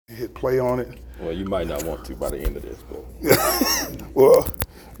Hit play on it. Well, you might not want to by the end of this, but Well,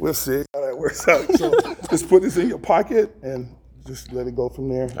 we'll see how that works out. So just put this in your pocket and just let it go from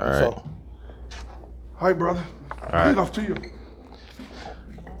there. All right. So, all right, brother. All right. Off to you.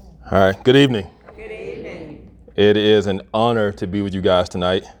 All right. Good evening. Good evening. It is an honor to be with you guys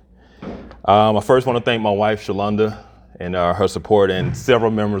tonight. I first want to thank my wife, Shalonda, and her support, and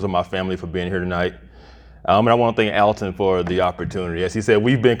several members of my family for being here tonight. And I want to thank Alton for the opportunity. As he said,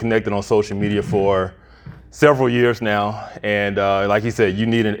 we've been connected on social media for several years now. And like he said, you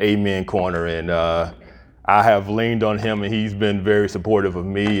need an amen corner. And I have leaned on him, and he's been very supportive of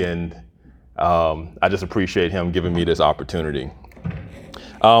me. And I just appreciate him giving me this opportunity.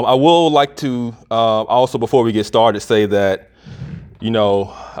 I will like to also, before we get started, say that, we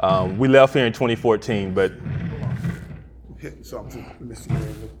left here in 2014, but Hit something. Let me see. I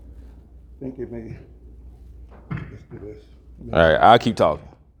think it may. Let's do this. all right, I'll keep talking.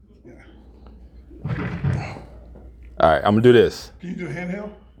 Yeah. All right, I'm gonna do this. Can you do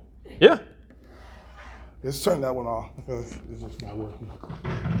handheld? Yeah. Let's turn that one off because it's just not working.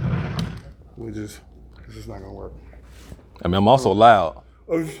 It's just not gonna work. I mean, I'm also loud.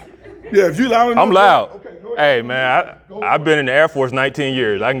 Oh, yeah, if you loud enough. I'm loud. Okay, go ahead. Hey, man, I've been in the Air Force 19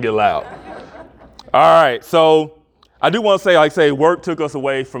 years. I can get loud. All right, so I do want to say, work took us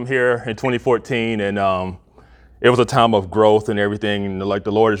away from here in 2014, and it was a time of growth and everything. And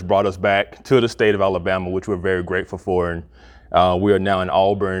the Lord has brought us back to the state of Alabama, which we're very grateful for. And we are now in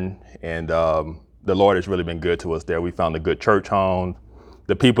Auburn, and the Lord has really been good to us there. We found a good church home.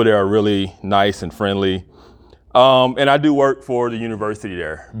 The people there are really nice and friendly. And I do work for the university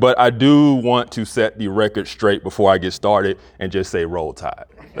there, but I do want to set the record straight before I get started and just say Roll Tide.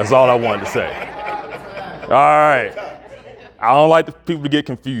 That's all I wanted to say. All right. I don't like the people to get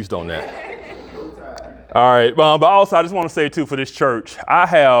confused on that. All right. But also I just want to say too, for this church, I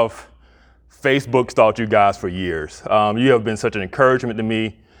have Facebook stalked you guys for years. You have been such an encouragement to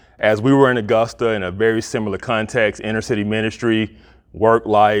me as we were in Augusta in a very similar context, inner city ministry, work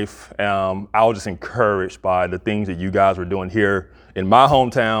life. I was just encouraged by the things that you guys were doing here in my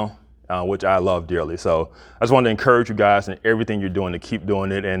hometown, which I love dearly. So I just wanted to encourage you guys in everything you're doing to keep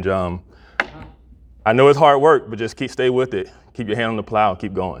doing it. And I know it's hard work, but just stay with it. Keep your hand on the plow and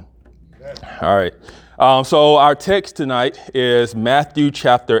keep going. All right. So our text tonight is Matthew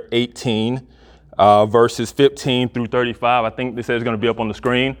chapter 18, verses 15 through 35. I think this is going to be up on the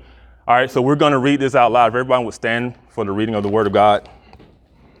screen. All right. So we're going to read this out loud. If everybody would stand for the reading of the Word of God.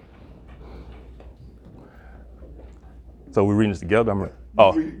 So we're reading this together.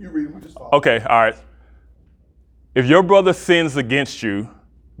 You read. We just follow. Okay. All right. If your brother sins against you,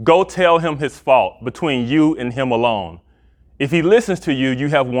 go tell him his fault between you and him alone. If he listens to you, you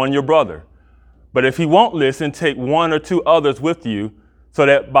have won your brother. But if he won't listen, take one or two others with you, so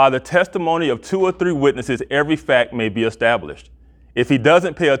that by the testimony of 2 or 3 witnesses, every fact may be established. If he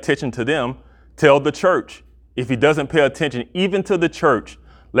doesn't pay attention to them, tell the church. If he doesn't pay attention even to the church,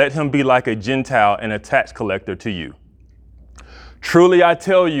 let him be like a Gentile and a tax collector to you. Truly, I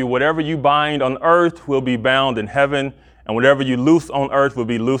tell you, whatever you bind on earth will be bound in heaven, and whatever you loose on earth will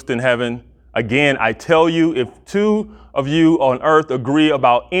be loosed in heaven. Again, I tell you, if 2 of you on earth agree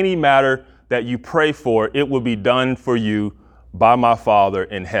about any matter that you pray for, it will be done for you by my Father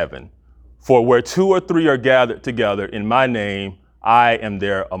in heaven. For where 2 or 3 are gathered together in my name, I am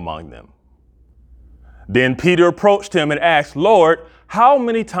there among them. Then Peter approached him and asked, Lord, how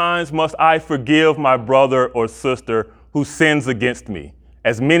many times must I forgive my brother or sister who sins against me?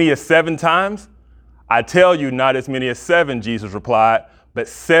 As many as 7 times? I tell you, not as many as 7, Jesus replied, but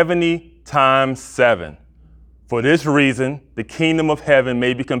 70 times 7. For this reason, the kingdom of heaven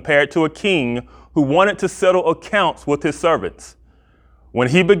may be compared to a king who wanted to settle accounts with his servants. When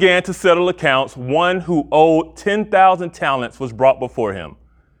he began to settle accounts, one who owed 10,000 talents was brought before him.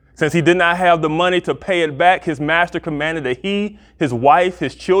 Since he did not have the money to pay it back, his master commanded that he, his wife,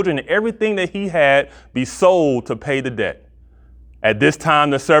 his children, and everything that he had be sold to pay the debt. At this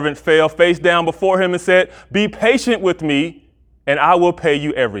time, the servant fell face down before him and said, be patient with me, and I will pay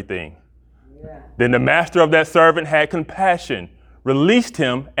you everything. Yeah. Then the master of that servant had compassion, released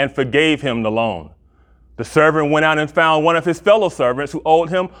him, and forgave him the loan. The servant went out and found one of his fellow servants who owed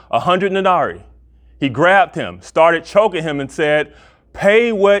him 100 denarii. He grabbed him, started choking him, and said,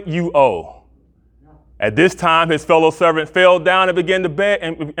 pay what you owe. At this time, his fellow servant fell down and began to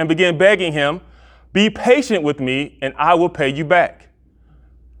began begging him, be patient with me, and I will pay you back.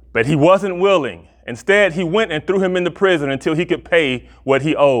 But he wasn't willing. Instead, he went and threw him into prison until he could pay what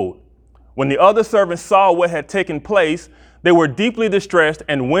he owed. When the other servants saw what had taken place, they were deeply distressed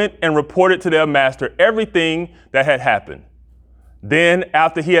and went and reported to their master everything that had happened. Then,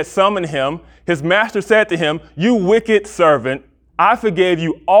 after he had summoned him, his master said to him, "You wicked servant, I forgave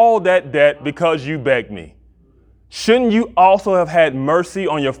you all that debt because you begged me. Shouldn't you also have had mercy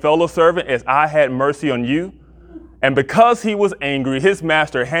on your fellow servant as I had mercy on you?" And because he was angry, his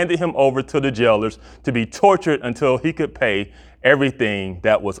master handed him over to the jailers to be tortured until he could pay everything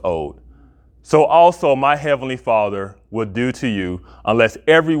that was owed. So also my heavenly Father will do to you unless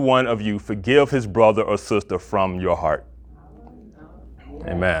every one of you forgive his brother or sister from your heart.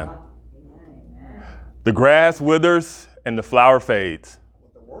 Amen. The grass withers and the flower fades.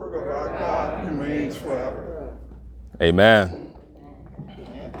 The word of our God remains forever. Amen.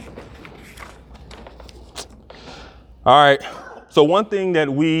 All right. So one thing that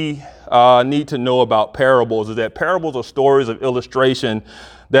we need to know about parables is that parables are stories of illustration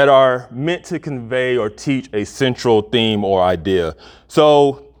that are meant to convey or teach a central theme or idea.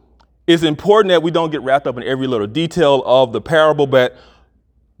 So it's important that we don't get wrapped up in every little detail of the parable, but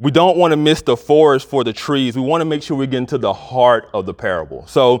we don't want to miss the forest for the trees. We want to make sure we get into the heart of the parable.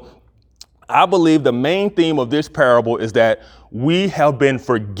 So I believe the main theme of this parable is that we have been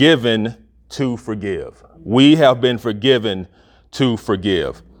forgiven to forgive. We have been forgiven to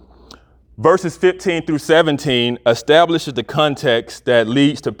forgive. Verses 15 through 17 establishes the context that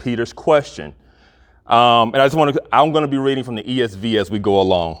leads to Peter's question. And I'm going to be reading from the ESV as we go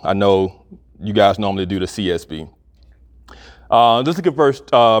along. I know you guys normally do the CSB. Let's look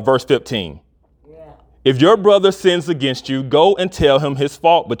at verse 15. Yeah. If your brother sins against you, go and tell him his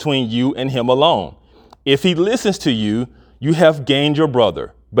fault between you and him alone. If he listens to you, you have gained your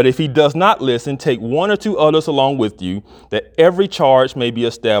brother. But if he does not listen, take one or two others along with you, that every charge may be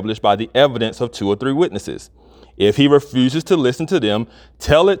established by the evidence of 2 or 3 witnesses. If he refuses to listen to them,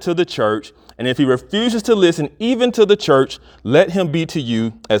 tell it to the church. And if he refuses to listen even to the church, let him be to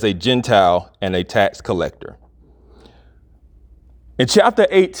you as a Gentile and a tax collector. In chapter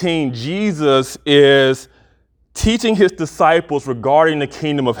 18, Jesus is teaching his disciples regarding the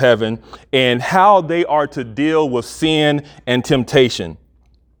kingdom of heaven and how they are to deal with sin and temptation.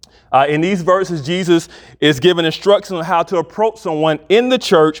 In these verses, Jesus is giving instructions on how to approach someone in the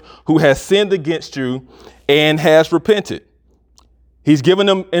church who has sinned against you and has repented. He's giving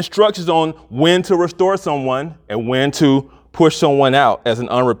them instructions on when to restore someone and when to push someone out as an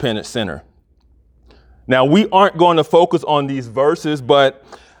unrepentant sinner. Now, we aren't going to focus on these verses, but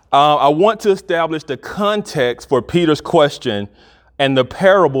I want to establish the context for Peter's question and the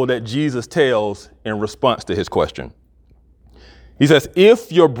parable that Jesus tells in response to his question. He says,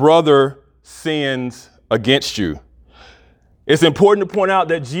 if your brother sins against you, it's important to point out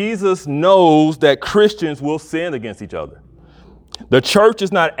that Jesus knows that Christians will sin against each other. The church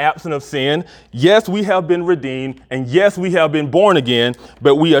is not absent of sin. Yes, we have been redeemed, and yes, we have been born again,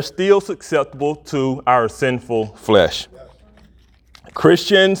 but we are still susceptible to our sinful flesh.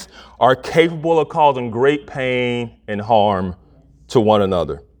 Christians are capable of causing great pain and harm to one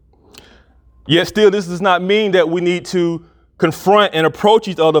another. Yet still, this does not mean that we need to confront and approach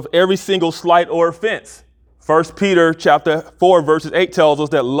each other of every single slight or offense. 1 Peter chapter 4, verses 8 tells us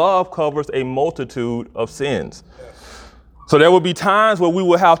that love covers a multitude of sins. So there will be times where we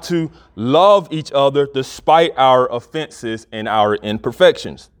will have to love each other despite our offenses and our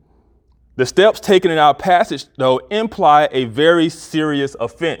imperfections. The steps taken in our passage, though, imply a very serious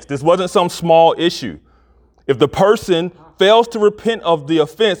offense. This wasn't some small issue. If the person fails to repent of the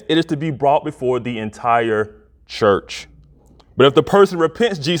offense, it is to be brought before the entire church. But if the person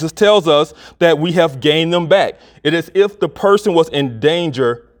repents, Jesus tells us that we have gained them back. It is if the person was in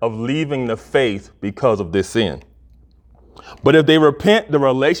danger of leaving the faith because of this sin. But if they repent, the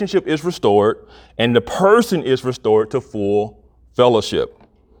relationship is restored and the person is restored to full fellowship.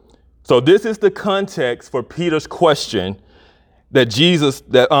 So this is the context for Peter's question to Jesus.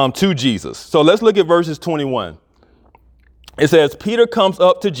 So let's look at verses 21. It says, Peter comes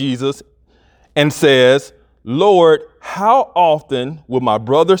up to Jesus and says, Lord, how often will my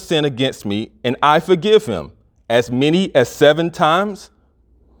brother sin against me and I forgive him? As many as 7 times?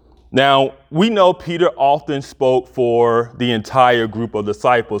 Now, we know Peter often spoke for the entire group of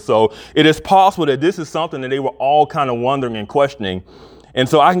disciples. So it is possible that this is something that they were all kind of wondering and questioning. And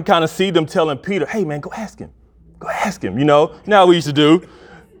so I can kind of see them telling Peter, hey, man, go ask him. Go ask him. You know what we used to do.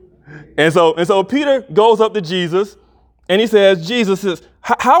 And so Peter goes up to Jesus and he says, Jesus says,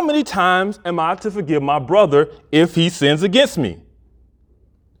 how many times am I to forgive my brother if he sins against me?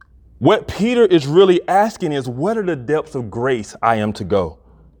 What Peter is really asking is, what are the depths of grace I am to go?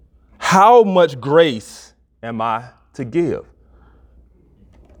 How much grace am I to give?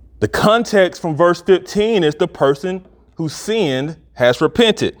 The context from verse 15 is the person who sinned has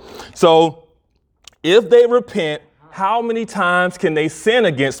repented. So if they repent, How many times can they sin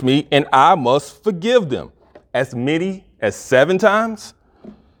against me and I must forgive them? As many as 7 times?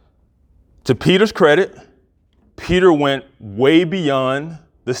 To Peter's credit, Peter went way beyond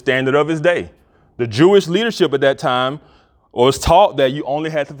the standard of his day. The Jewish leadership at that time was taught that you only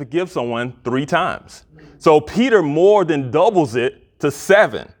had to forgive someone 3 times. So Peter more than doubles it to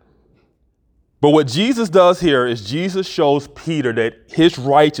 7. But what Jesus does here is Jesus shows Peter that his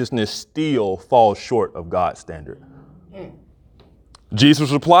righteousness still falls short of God's standard.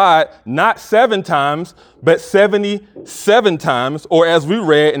 Jesus replied, not 7 times, but 77 times, or as we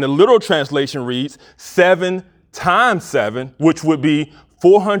read in the literal translation reads, 7 times 7, which would be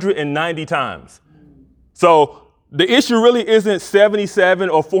 490 times. So the issue really isn't 77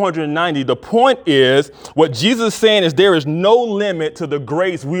 or 490. The point is, what Jesus is saying is there is no limit to the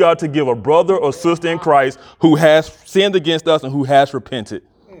grace we are to give a brother or sister in Christ who has sinned against us and who has repented.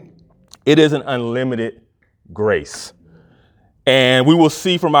 It is an unlimited grace. And we will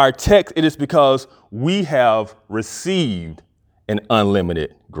see from our text, it is because we have received an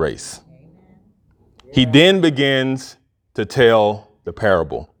unlimited grace. He then begins to tell the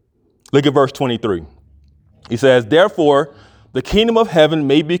parable. Look at verse 23. He says, therefore, the kingdom of heaven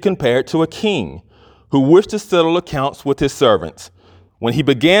may be compared to a king who wished to settle accounts with his servants. When he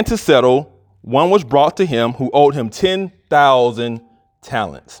began to settle, one was brought to him who owed him 10,000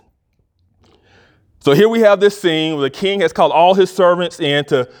 talents. So here we have this scene where the king has called all his servants in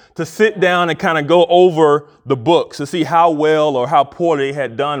to sit down and kind of go over the books to see how well or how poorly they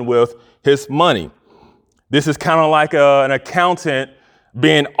had done with his money. This is kind of like an accountant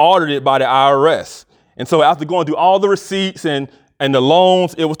being audited by the IRS. And so after going through all the receipts and the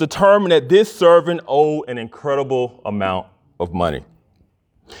loans, it was determined that this servant owed an incredible amount of money.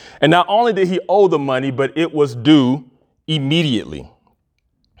 And not only did he owe the money, but it was due immediately.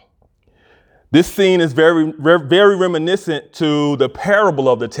 This scene is very, very reminiscent to the parable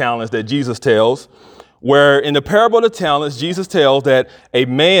of the talents that Jesus tells, where in the parable of the talents, Jesus tells that a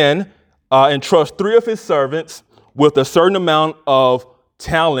man entrusts 3 of his servants with a certain amount of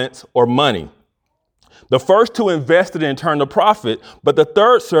talents or money. The first 2 invested and turned a profit, but the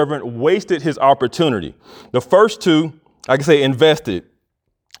third servant wasted his opportunity. The first 2, I can say, invested.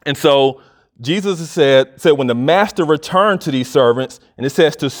 And so Jesus said when the master returned to these servants, and it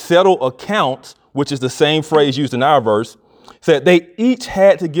says to settle accounts, which is the same phrase used in our verse, said they each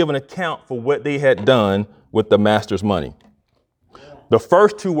had to give an account for what they had done with the master's money. The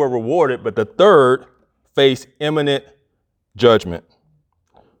first 2 were rewarded, but the third faced imminent judgment.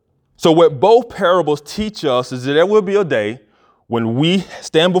 So what both parables teach us is that there will be a day when we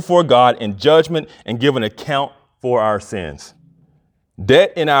stand before God in judgment and give an account for our sins.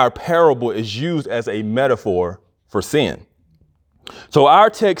 Debt in our parable is used as a metaphor for sin. So our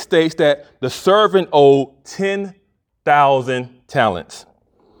text states that the servant owed 10,000 talents.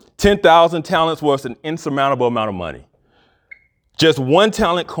 10,000 talents was an insurmountable amount of money. Just 1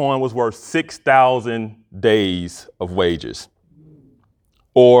 talent coin was worth 6,000 days of wages,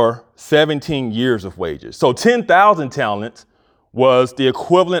 or 17 years of wages. So 10,000 talents was the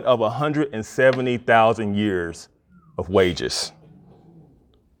equivalent of 170,000 years of wages.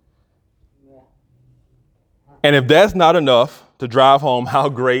 And if that's not enough to drive home how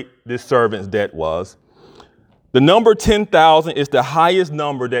great this servant's debt was, the number 10,000 is the highest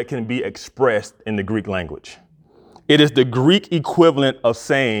number that can be expressed in the Greek language. It is the Greek equivalent of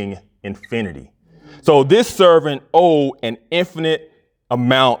saying infinity. So this servant owed an infinite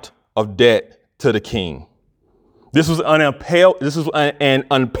amount of debt to the king. This was an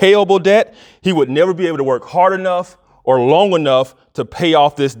unpayable debt. He would never be able to work hard enough or long enough to pay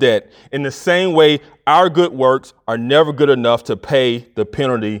off this debt. In the same way, our good works are never good enough to pay the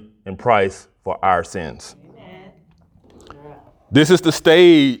penalty and price for our sins. Amen. This is the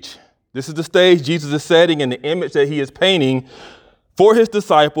stage. This is the stage Jesus is setting and the image that he is painting for his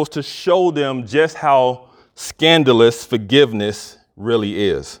disciples to show them just how scandalous forgiveness really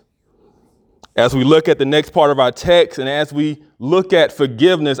is. As we look at the next part of our text and as we look at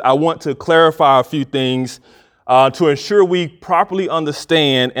forgiveness, I want to clarify a few things to ensure we properly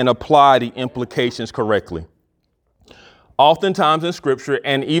understand and apply the implications correctly. Oftentimes in Scripture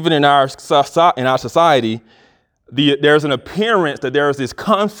and even in our society, there's an appearance that there is this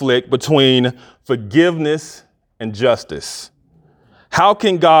conflict between forgiveness and justice. How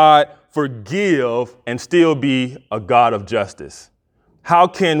can God forgive and still be a God of justice? How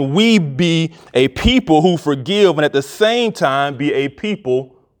can we be a people who forgive and at the same time be a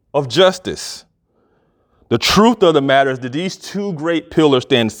people of justice? The truth of the matter is that these 2 great pillars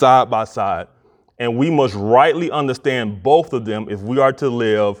stand side by side, and we must rightly understand both of them if we are to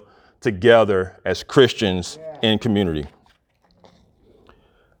live together as Christians in community.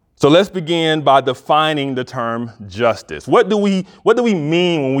 So let's begin by defining the term justice. What do we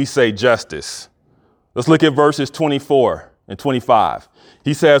mean when we say justice? Let's look at verses 24 and 25.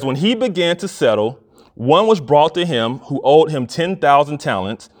 He says, when he began to settle, one was brought to him who owed him 10,000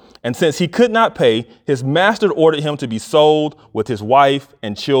 talents. And since he could not pay, his master ordered him to be sold with his wife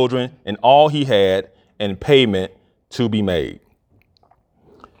and children and all he had, and payment to be made.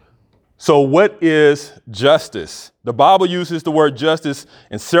 So what is justice? The Bible uses the word justice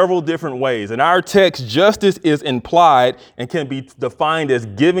in several different ways. In our text, justice is implied and can be defined as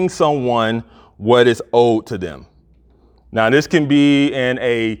giving someone what is owed to them. Now, this can be in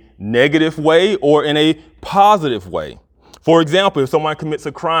a negative way or in a positive way. For example, if someone commits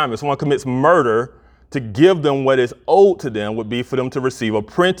a crime, if someone commits murder, to give them what is owed to them would be for them to receive a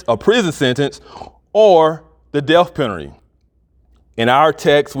prison sentence or the death penalty. In our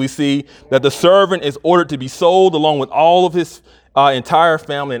text, we see that the servant is ordered to be sold along with all of his entire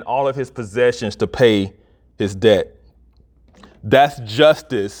family and all of his possessions to pay his debt. That's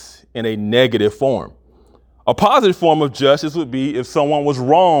justice in a negative form. A positive form of justice would be if someone was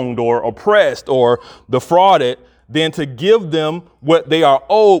wronged or oppressed or defrauded, then to give them what they are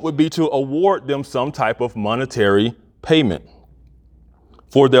owed would be to award them some type of monetary payment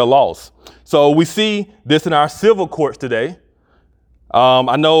for their loss. So we see this in our civil courts today.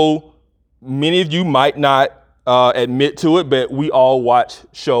 I know many of you might not admit to it, but we all watch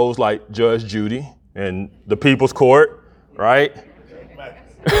shows like Judge Judy and The People's Court, right?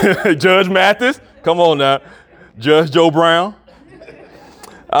 Judge Mathis. Come on now. Judge Joe Brown.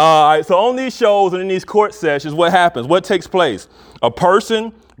 All right, so on these shows and in these court sessions, what happens? What takes place? A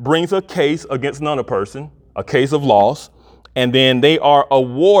person brings a case against another person, a case of loss, and then they are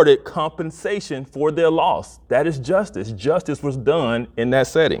awarded compensation for their loss. That is justice. Justice was done in that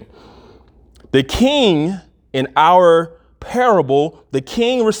setting. The king in our parable, the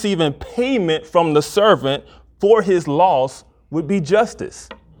king receiving payment from the servant for his loss would be justice.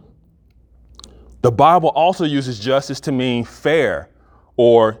 The Bible also uses justice to mean fair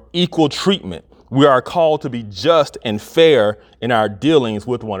or equal treatment. We are called to be just and fair in our dealings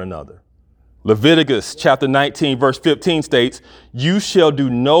with one another. Leviticus chapter 19, verse 15 states, "You shall do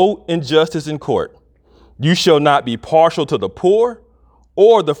no injustice in court. You shall not be partial to the poor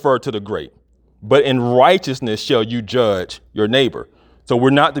or defer to the great, but in righteousness shall you judge your neighbor." So we're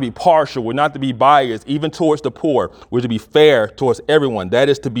not to be partial. We're not to be biased, even towards the poor. We're to be fair towards everyone. That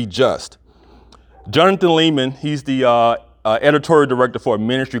is to be just. Jonathan Lehman, he's the editorial director for a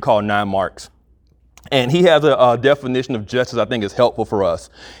ministry called 9 Marks. And he has a definition of justice I think is helpful for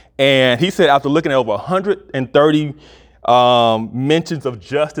us. And he said, after looking at over 130 mentions of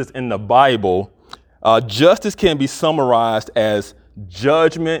justice in the Bible, justice can be summarized as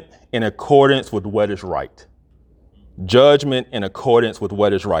judgment in accordance with what is right. Judgment in accordance with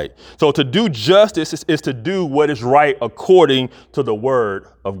what is right. So to do justice is to do what is right according to the word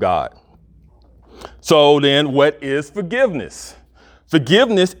of God. So then what is forgiveness?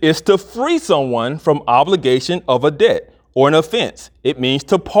 Forgiveness is to free someone from obligation of a debt or an offense. It means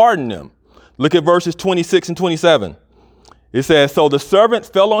to pardon them. Look at verses 26 and 27. It says, "So the servant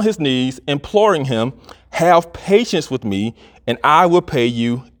fell on his knees, imploring him, 'Have patience with me, and I will pay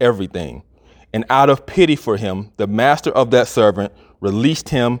you everything.' And out of pity for him, the master of that servant released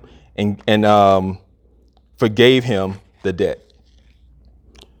him and forgave him the debt."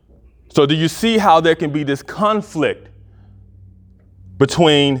 So do you see how there can be this conflict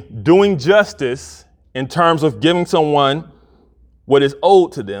between doing justice in terms of giving someone what is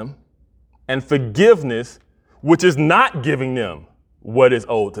owed to them and forgiveness, which is not giving them what is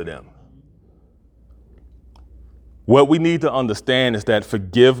owed to them? What we need to understand is that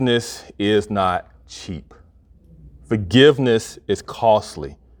forgiveness is not cheap. Forgiveness is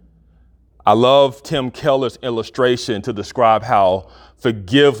costly. I love Tim Keller's illustration to describe how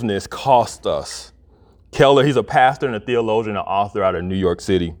forgiveness costs us. Keller, he's a pastor and a theologian and author out of New York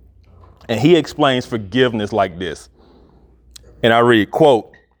City. And he explains forgiveness like this. And I read,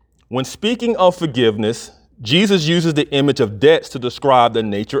 quote, "When speaking of forgiveness, Jesus uses the image of debts to describe the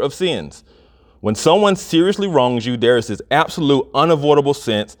nature of sins. When someone seriously wrongs you, there is this absolute unavoidable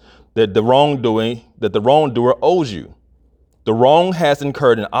sense that the wrongdoer owes you. The wrong has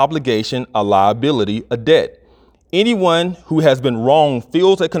incurred an obligation, a liability, a debt. Anyone who has been wronged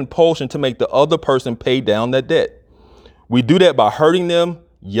feels a compulsion to make the other person pay down that debt. We do that by hurting them,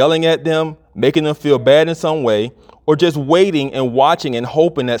 yelling at them, making them feel bad in some way, or just waiting and watching and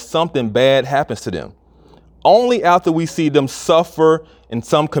hoping that something bad happens to them. Only after we see them suffer in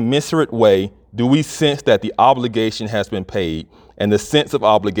some commensurate way do we sense that the obligation has been paid and the sense of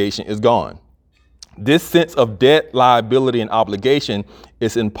obligation is gone. This sense of debt, liability, and obligation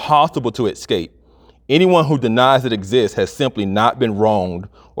is impossible to escape. Anyone who denies it exists has simply not been wronged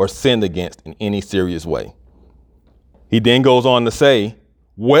or sinned against in any serious way. He then goes on to say,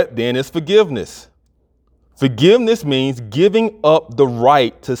 what then is forgiveness? Forgiveness means giving up the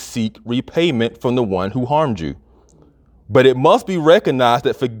right to seek repayment from the one who harmed you. But it must be recognized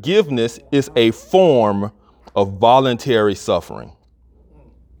that forgiveness is a form of voluntary suffering.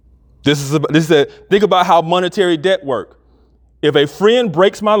 Think about how monetary debt works. If a friend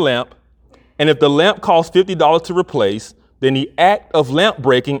breaks my lamp, and if the lamp costs $50 to replace, then the act of lamp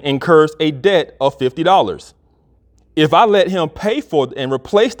breaking incurs a debt of $50. If I let him pay for and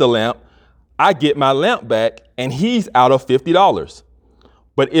replace the lamp, I get my lamp back and he's out of $50.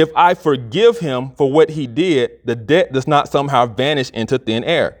 But if I forgive him for what he did, the debt does not somehow vanish into thin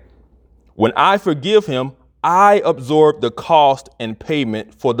air. When I forgive him, I absorb the cost and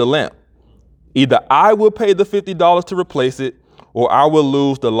payment for the lamp. Either I will pay the $50 to replace it, or I will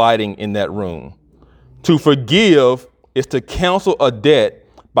lose the lighting in that room. To forgive is to cancel a debt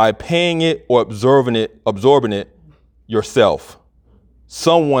by paying it or absorbing it yourself.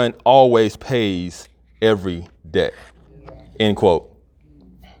 Someone always pays every debt. End quote.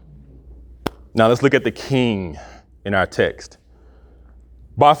 Now let's look at the king in our text.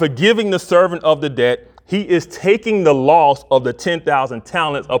 By forgiving the servant of the debt, he is taking the loss of the 10,000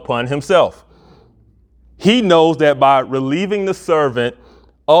 talents upon himself. He knows that by relieving the servant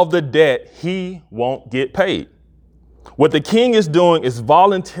of the debt, he won't get paid. What the king is doing is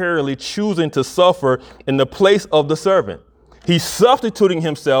voluntarily choosing to suffer in the place of the servant. He's substituting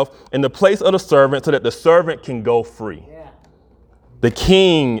himself in the place of the servant so that the servant can go free. Yeah. The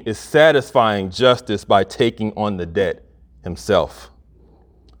king is satisfying justice by taking on the debt himself.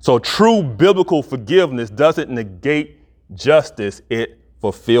 So true biblical forgiveness doesn't negate justice, it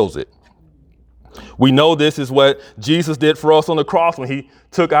fulfills it. We know this is what Jesus did for us on the cross when he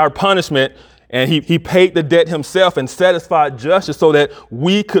took our punishment and he paid the debt himself and satisfied justice so that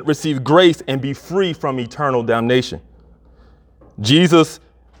we could receive grace and be free from eternal damnation. Justice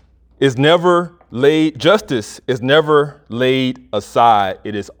is never laid aside.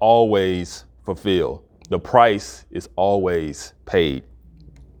 It is always fulfilled. The price is always paid.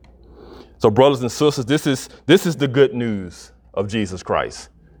 So brothers and sisters, this is the good news of Jesus Christ.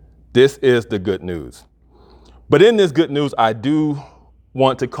 This is the good news. But in this good news, I do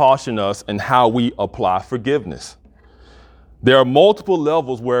want to caution us in how we apply forgiveness. There are multiple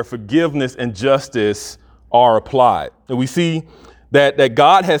levels where forgiveness and justice are applied. And we see that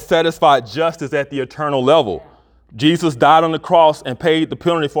God has satisfied justice at the eternal level. Jesus died on the cross and paid the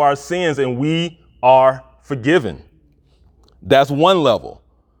penalty for our sins, and we are forgiven. That's one level.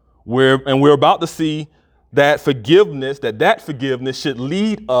 We're about to see that forgiveness should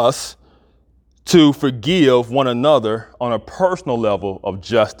lead us to forgive one another on a personal level of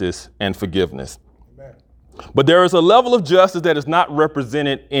justice and forgiveness. Amen. But there is a level of justice that is not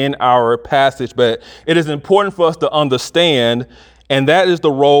represented in our passage, but it is important for us to understand, and that is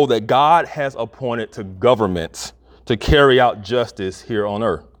the role that God has appointed to governments to carry out justice here on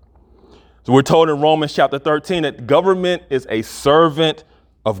earth. So we're told in Romans chapter 13 that government is a servant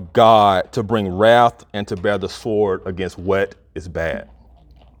of God to bring wrath and to bear the sword against what is bad.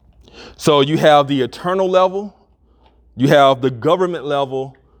 So you have the eternal level, you have the government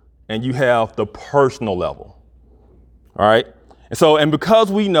level, and you have the personal level. All right. And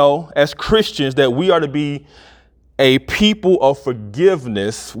because we know as Christians that we are to be a people of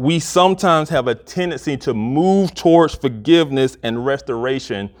forgiveness, we sometimes have a tendency to move towards forgiveness and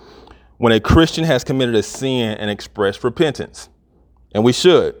restoration when a Christian has committed a sin and expressed repentance. And we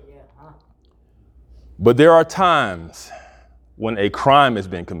should. But there are times when a crime has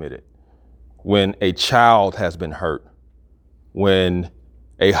been committed, when a child has been hurt, when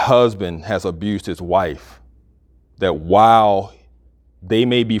a husband has abused his wife, that while they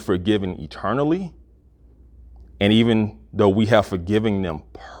may be forgiven eternally, and even though we have forgiven them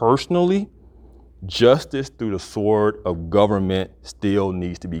personally, justice through the sword of government still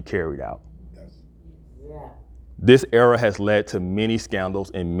needs to be carried out. Yeah. This era has led to many scandals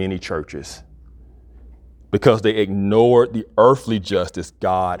in many churches because they ignored the earthly justice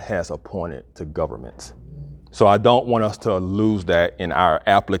God has appointed to governments. So I don't want us to lose that in our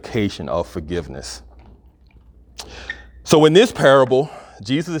application of forgiveness. So in this parable,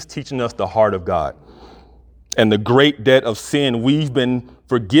 Jesus is teaching us the heart of God and the great debt of sin we've been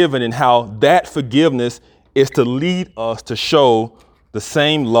forgiven, and how that forgiveness is to lead us to show the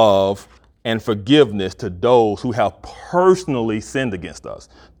same love and forgiveness to those who have personally sinned against us.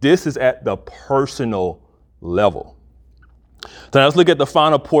 This is at the personal level. So now let's look at the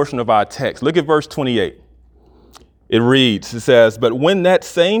final portion of our text. Look at verse 28. It reads, it says, but when that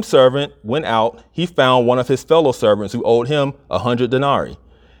same servant went out, he found one of his fellow servants who owed him 100 denarii.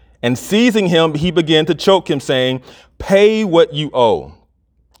 And seizing him, he began to choke him, saying, pay what you owe.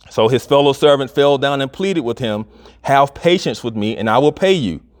 So his fellow servant fell down and pleaded with him, have patience with me, and I will pay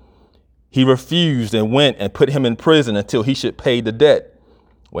you. He refused and went and put him in prison until he should pay the debt.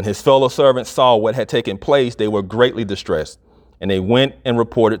 When his fellow servants saw what had taken place, they were greatly distressed, and they went and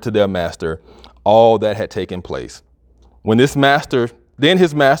reported to their master all that had taken place. Then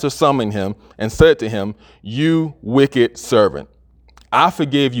his master summoned him and said to him, you wicked servant, I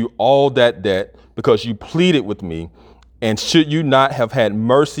forgave you all that debt because you pleaded with me. And should you not have had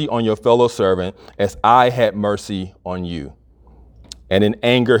mercy on your fellow servant as I had mercy on you? And in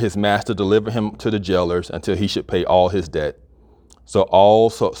anger, his master delivered him to the jailers until he should pay all his debt. So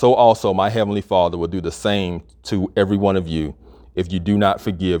also my heavenly Father will do the same to every one of you if you do not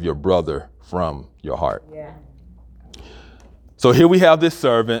forgive your brother from your heart. Yeah. So here we have this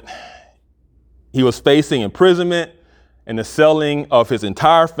servant. He was facing imprisonment and the selling of his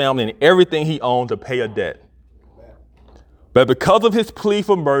entire family and everything he owned to pay a debt. But because of his plea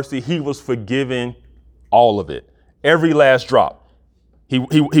for mercy, he was forgiven all of it, every last drop. He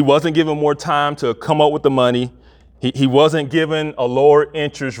wasn't given more time to come up with the money. He wasn't given a lower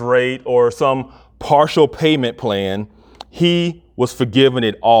interest rate or some partial payment plan. He was forgiven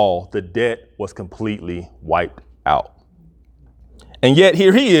it all. The debt was completely wiped out. And yet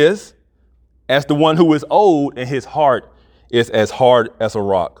here he is as the one who is owed, and his heart is as hard as a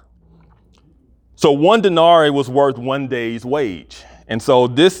rock. So 1 denarii was worth 1 day's wage. And so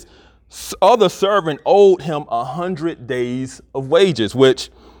this other servant owed him 100 days of wages,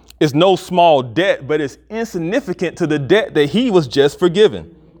 which is no small debt, but it's insignificant to the debt that he was just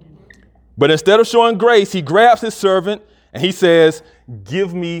forgiven. But instead of showing grace, he grabs his servant and he says,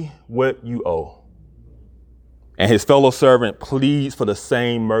 give me what you owe. And his fellow servant pleads for the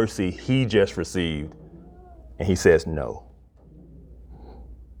same mercy he just received. And he says no.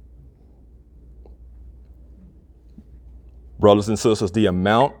 Brothers and sisters, the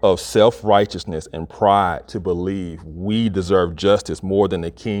amount of self-righteousness and pride to believe we deserve justice more than the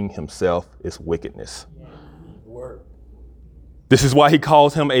king himself is wickedness. This is why he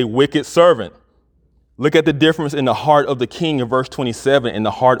calls him a wicked servant. Look at the difference in the heart of the king in verse 27 and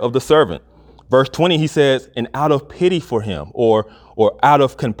the heart of the servant. Verse 20, he says, and out of pity for him or out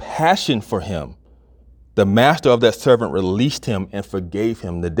of compassion for him, the master of that servant released him and forgave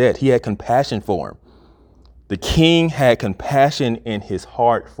him the debt. He had compassion for him. The king had compassion in his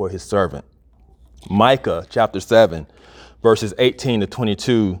heart for his servant. Micah chapter 7, verses 18 to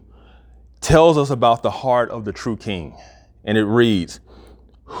 22 tells us about the heart of the true king. And it reads,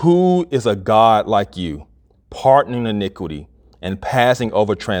 who is a God like you, pardoning iniquity and passing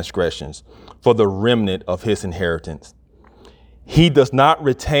over transgressions for the remnant of his inheritance? He does not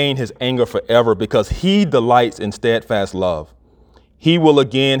retain his anger forever because he delights in steadfast love. He will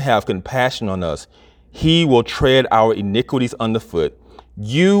again have compassion on us. He will tread our iniquities underfoot.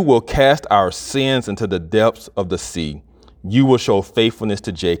 You will cast our sins into the depths of the sea. You will show faithfulness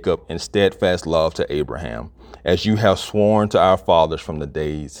to Jacob and steadfast love to Abraham, as you have sworn to our fathers from the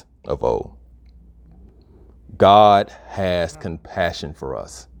days of old. God has compassion for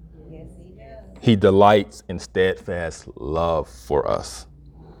us. Yes, he does. He delights in steadfast love for us.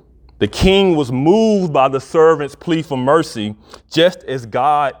 The king was moved by the servant's plea for mercy, just as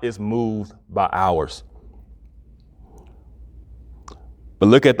God is moved by ours. But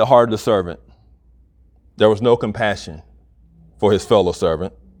look at the heart of the servant. There was no compassion for his fellow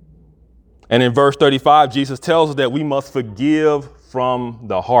servant. And in verse 35, Jesus tells us that we must forgive from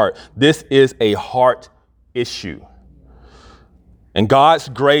the heart. This is a heart issue. And God's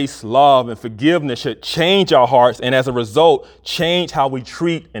grace, love, and forgiveness should change our hearts, and as a result, change how we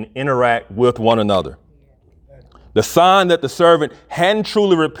treat and interact with one another. The sign that the servant hadn't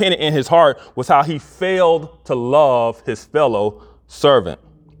truly repented in his heart was how he failed to love his fellow servant.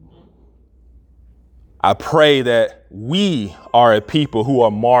 I pray that we are a people who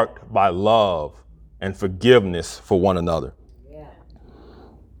are marked by love and forgiveness for one another. Yeah.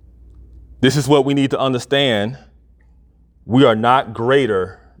 This is what we need to understand. We are not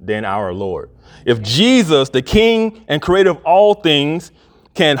greater than our Lord. If Jesus, the King and creator of all things,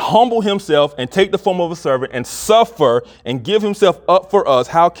 can humble himself and take the form of a servant and suffer and give himself up for us,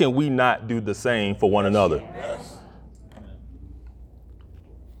 how can we not do the same for one another? Yes.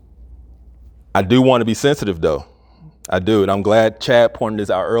 I do want to be sensitive, though. I do. And I'm glad Chad pointed this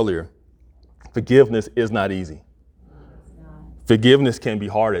out earlier. Forgiveness is not easy. Forgiveness can be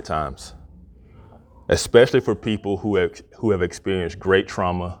hard at times. especially for people who have experienced great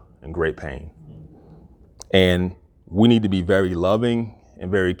trauma and great pain. And we need to be very loving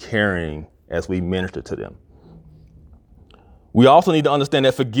and very caring as we minister to them. We also need to understand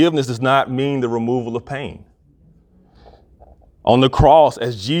that forgiveness does not mean the removal of pain. On the cross,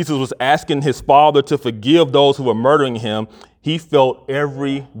 as Jesus was asking his Father to forgive those who were murdering him, he felt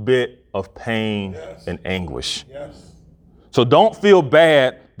every bit of pain and anguish. Yes. So don't feel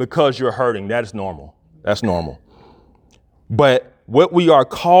bad because you're hurting. That is normal. That's normal. But what we are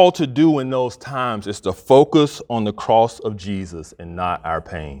called to do in those times is to focus on the cross of Jesus and not our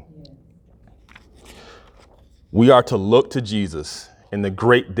pain. We are to look to Jesus and the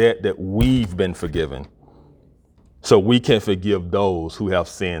great debt that we've been forgiven, so we can forgive those who have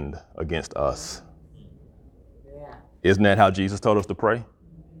sinned against us. Yeah. Isn't that how Jesus told us to pray?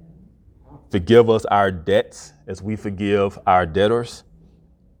 Forgive us our debts as we forgive our debtors.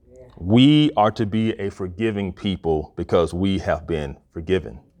 Yeah. We are to be a forgiving people because we have been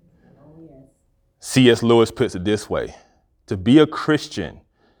forgiven. Oh, yes. C.S. Lewis puts it this way: to be a Christian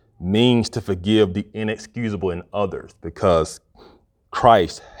means to forgive the inexcusable in others because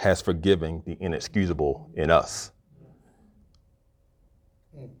Christ has forgiven the inexcusable in us.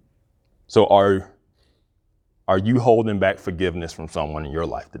 So are you holding back forgiveness from someone in your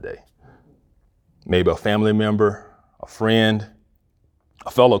life today? Maybe a family member, a friend,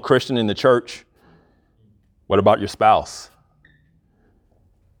 a fellow Christian in the church. What about your spouse?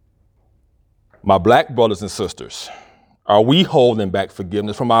 My black brothers and sisters, are we holding back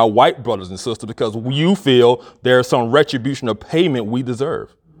forgiveness from our white brothers and sisters because you feel there's some retribution or payment we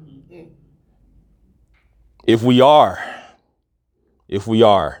deserve? If we are,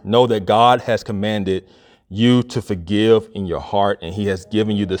 know that God has commanded you to forgive in your heart, and he has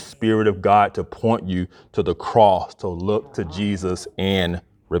given you the Spirit of God to point you to the cross, to look to Jesus and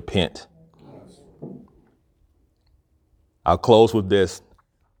repent. I'll close with this.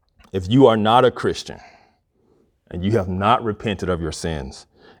 If you are not a Christian and you have not repented of your sins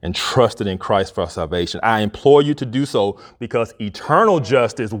and trusted in Christ for salvation, I implore you to do so, because eternal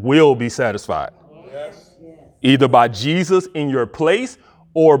justice will be satisfied. Yes. Either by Jesus in your place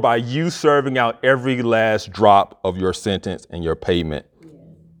or by you serving out every last drop of your sentence and your payment,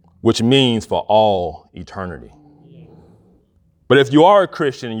 which means for all eternity. But if you are a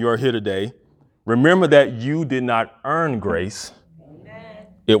Christian and you're here today, remember that you did not earn grace.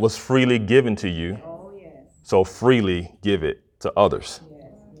 It was freely given to you. So freely give it to others.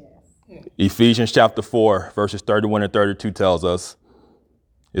 Ephesians chapter 4, verses 31 and 32 tells us,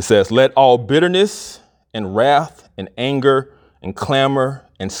 it says, let all bitterness and wrath and anger and clamor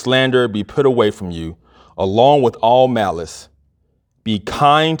and slander be put away from you, along with all malice. Be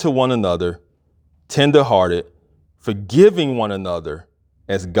kind to one another, tender-hearted, forgiving one another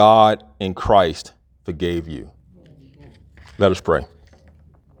as God in Christ forgave you. Let us pray.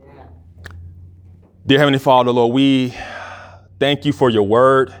 Dear Heavenly Father, Lord, we thank you for your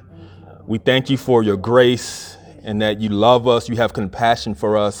word. We thank you for your grace and that you love us. You have compassion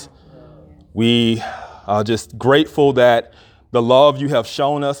for us. We are just grateful that the love you have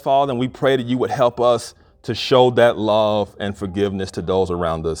shown us, Father, and we pray that you would help us to show that love and forgiveness to those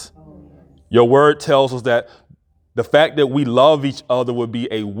around us. Your word tells us that the fact that we love each other would be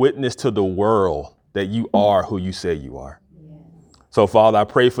a witness to the world that you are who you say you are. So, Father, I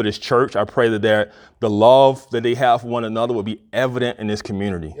pray for this church. I pray that the love that they have for one another will be evident in this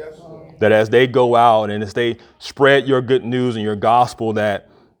community. Yes, that as they go out and as they spread your good news and your gospel, that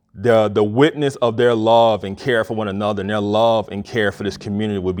the witness of their love and care for one another and their love and care for this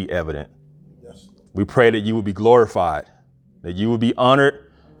community will be evident. Yes. We pray that you will be glorified, that you will be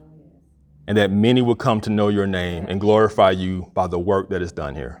honored, and that many will come to know your name and glorify you by the work that is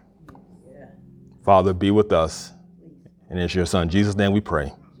done here. Yeah. Father, be with us. And it's your son, Jesus' name we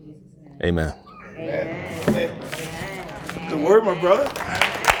pray. Amen. Amen. The word, my brother.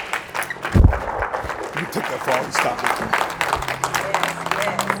 You took that far and stop it.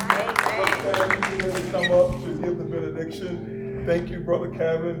 Come up to give the benediction. Thank you, Brother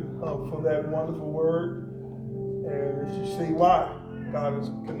Kevin, for that wonderful word. And as you see why God has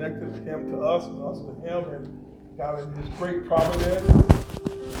connected him to us and us to him, and God in his great providence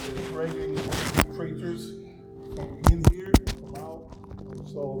is bringing preachers from in here, from out,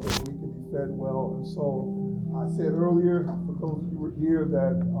 so that we can be fed well. And so I said earlier, for those of you who were here,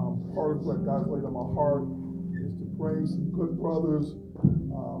 that part of what God's laid on my heart is to bring some good brothers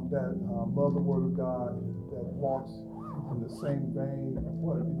that love the Word of God, that walks in the same vein of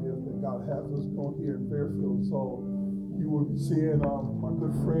what it is that God has us doing here in Fairfield. So you will be seeing my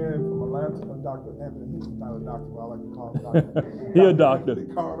good friend from Atlanta, Dr. Anthony. He's not a doctor, but I like to call him Dr. He a doctor.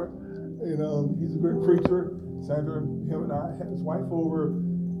 Carter. and he's a great preacher. Sandra, him and I had his wife over,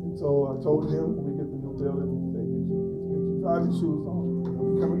 and so I told him when we get the new building, get your driving shoes on.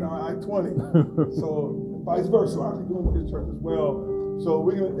 We're coming down I-20, so vice versa. I'll be going to his church as well. So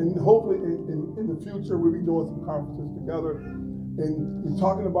we're gonna, and hopefully in the future we'll be doing some conferences together, and we're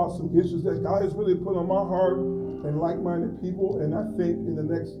talking about some issues that God has really put on my heart and like-minded people. And I think in the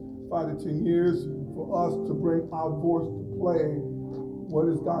next 5 to 10 years, for us to bring our voice to play. What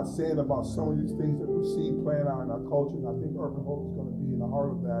is God saying about some of these things that we see playing out in our culture? And I think Urban Hope is going to be in the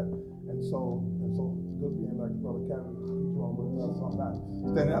heart of that. And so it's good being like Brother Kevin joined with us. So I'm not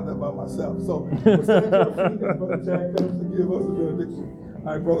standing out there by myself. So we're standing to our feet as Brother Jack comes to give us a benediction.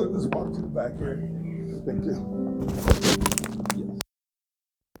 All right, brother, let's walk to the back here. Thank you.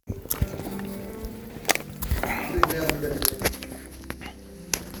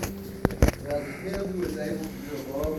 Him who is able